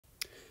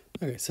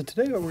Okay, so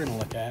today what we're going to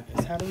look at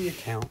is how do we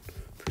account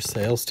for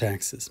sales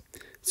taxes.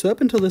 So up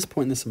until this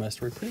point in the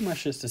semester, we pretty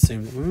much just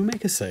assume that when we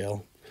make a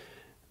sale,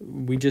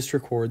 we just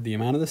record the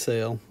amount of the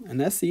sale, and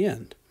that's the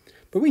end.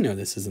 But we know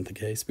this isn't the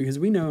case because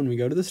we know when we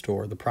go to the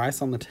store, the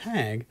price on the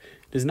tag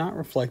does not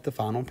reflect the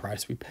final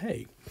price we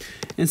pay.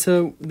 And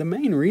so the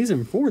main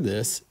reason for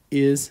this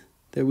is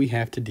that we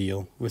have to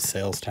deal with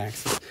sales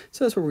taxes.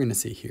 So that's what we're going to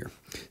see here.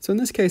 So in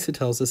this case, it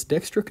tells us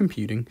Dextra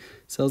Computing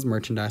sells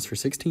merchandise for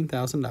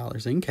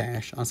 $16,000 in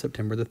cash on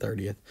September the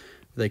 30th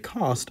with a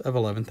cost of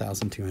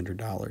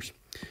 $11,200.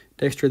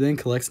 Dextra then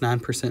collects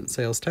 9%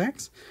 sales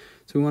tax.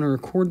 So we want to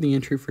record the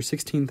entry for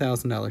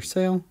 $16,000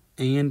 sale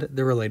and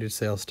the related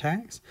sales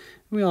tax.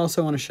 We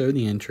also want to show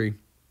the entry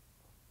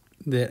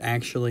that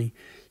actually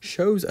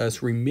shows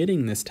us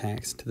remitting this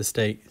tax to the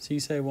state. So you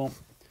say, well,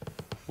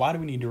 why do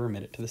we need to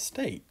remit it to the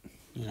state?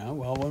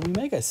 Well, when we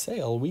make a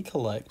sale, we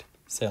collect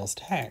sales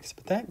tax,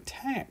 but that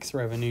tax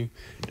revenue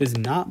does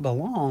not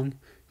belong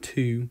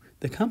to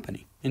the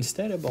company.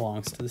 Instead, it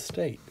belongs to the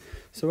state.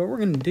 So what we're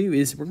going to do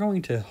is we're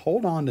going to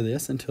hold on to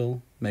this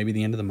until maybe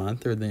the end of the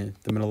month or the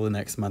middle of the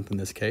next month in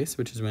this case,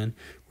 which is when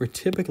we're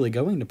typically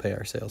going to pay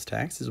our sales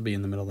tax. This will be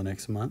in the middle of the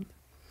next month.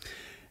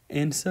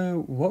 And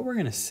so what we're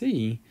going to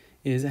see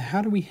is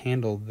how do we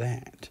handle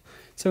that?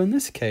 So in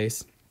this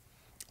case,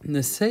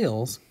 the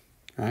sales,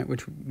 right,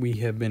 which we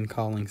have been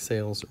calling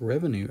sales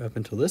revenue up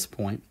until this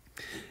point,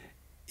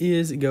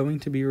 is going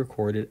to be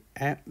recorded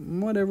at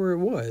whatever it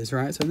was,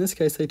 right? So in this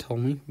case, they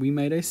told me we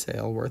made a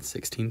sale worth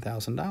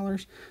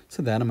 $16,000,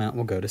 so that amount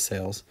will go to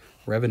sales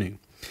revenue.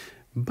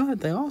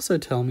 But they also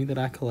tell me that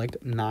I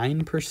collect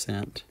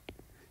 9%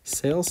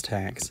 sales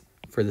tax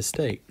for the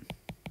state.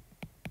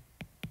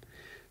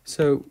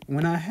 So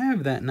when I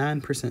have that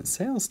 9%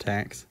 sales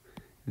tax,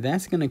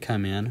 that's going to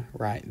come in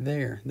right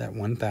there, that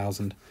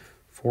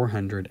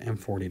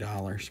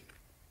 $1,440.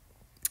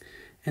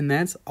 And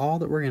that's all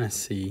that we're going to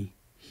see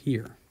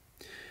here.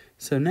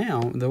 So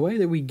now, the way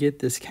that we get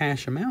this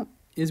cash amount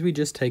is we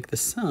just take the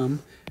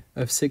sum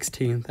of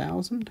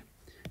 $16,000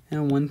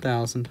 and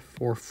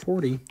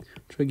 $1,440,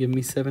 which will give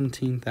me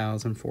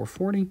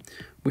 $17,440,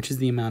 which is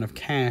the amount of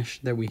cash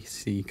that we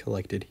see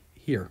collected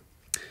here.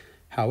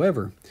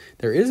 However,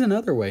 there is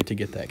another way to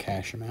get that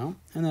cash amount,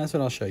 and that's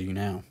what I'll show you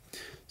now.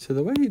 So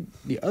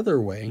the other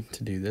way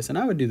to do this, and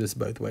I would do this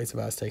both ways if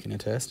I was taking a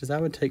test, is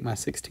I would take my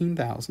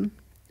 16,000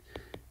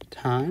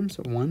 times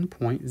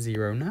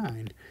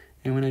 1.09.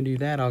 And when I do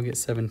that, I'll get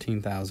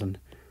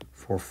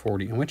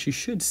 17,440. And what you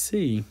should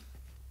see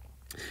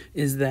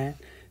is that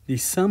the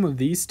sum of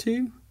these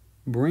two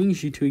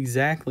brings you to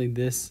exactly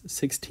this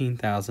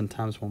 16,000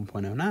 times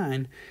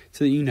 1.09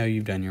 so that you know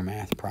you've done your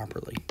math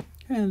properly.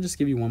 And I'll just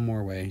give you one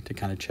more way to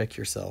kind of check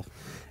yourself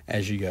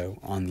as you go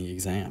on the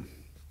exam.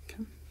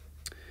 Okay.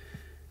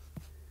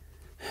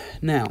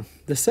 Now,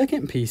 the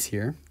second piece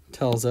here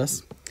tells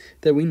us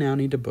that we now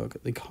need to book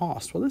the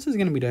cost. Well, this is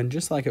going to be done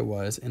just like it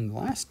was in the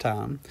last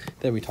time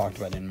that we talked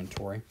about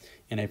inventory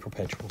in a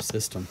perpetual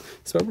system.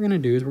 So what we're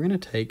going to do is we're going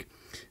to take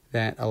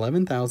that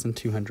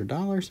 $11,200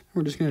 and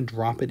we're just going to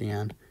drop it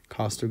in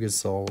cost of goods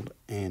sold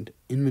and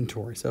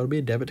inventory. So it'll be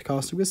a debit to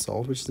cost of goods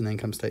sold, which is an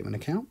income statement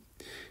account,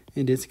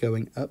 and it's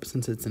going up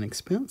since it's an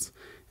expense,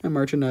 and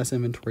merchandise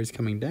inventory is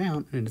coming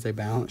down, and it is a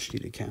balance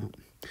sheet account.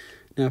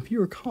 Now, if you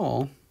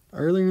recall,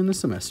 earlier in the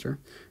semester,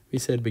 we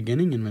said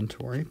beginning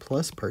inventory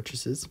plus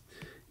purchases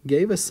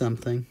gave us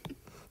something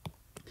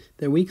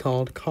that we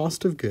called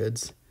cost of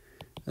goods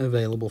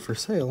available for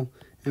sale.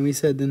 And we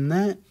said then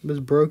that was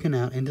broken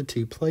out into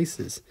two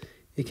places.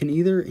 It can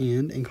either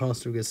end in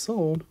cost of goods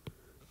sold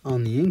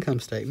on the income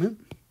statement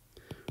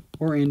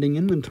or ending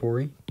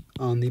inventory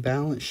on the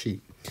balance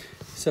sheet.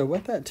 So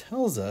what that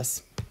tells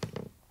us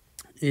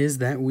is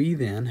that we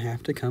then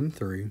have to come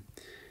through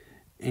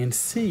and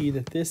see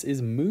that this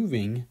is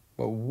moving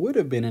what would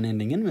have been an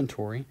ending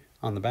inventory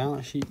on the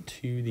balance sheet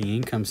to the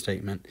income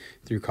statement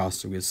through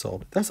cost of goods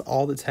sold. That's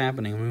all that's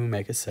happening when we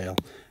make a sale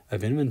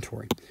of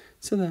inventory.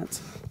 So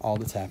that's all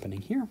that's happening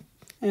here.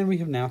 And we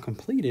have now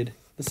completed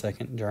the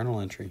second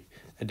journal entry,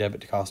 a debit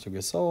to cost of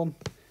goods sold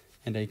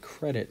and a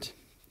credit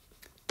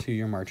to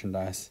your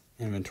merchandise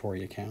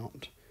inventory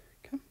account.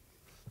 Okay.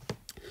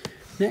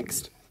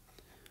 Next,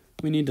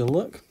 we need to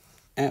look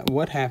at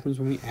what happens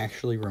when we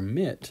actually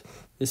remit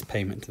this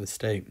payment to the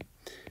state.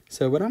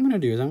 So what I'm going to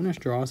do is I'm going to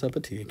draw us up a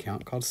T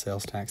account called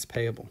sales tax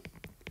payable.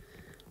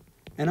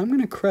 And I'm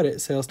going to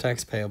credit sales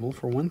tax payable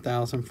for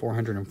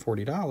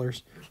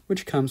 $1,440,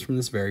 which comes from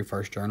this very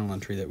first journal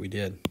entry that we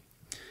did.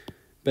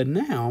 But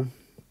now,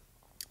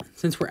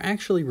 since we're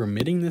actually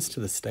remitting this to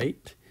the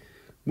state,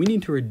 we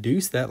need to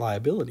reduce that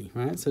liability,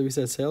 right? So we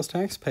said sales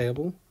tax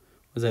payable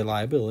was a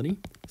liability,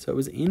 so it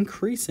was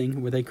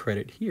increasing with a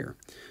credit here.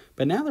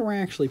 But now that we're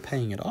actually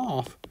paying it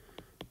off,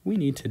 we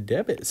need to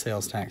debit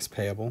sales tax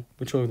payable,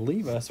 which will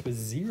leave us with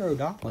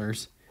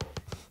 $0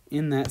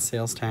 in that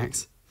sales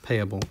tax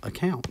payable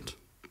account.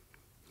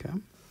 Okay,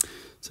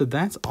 so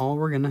that's all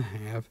we're going to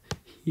have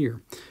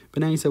here.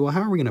 But now you say, well,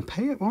 how are we going to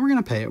pay it? Well, we're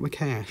going to pay it with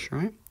cash,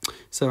 right?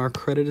 So our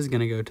credit is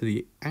going to go to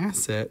the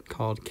asset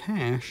called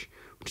cash,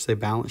 which is a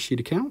balance sheet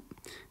account,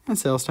 and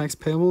sales tax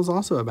payable is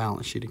also a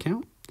balance sheet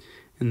account.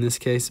 In this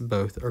case,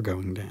 both are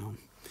going down.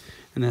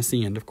 And that's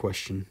the end of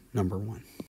question number 1.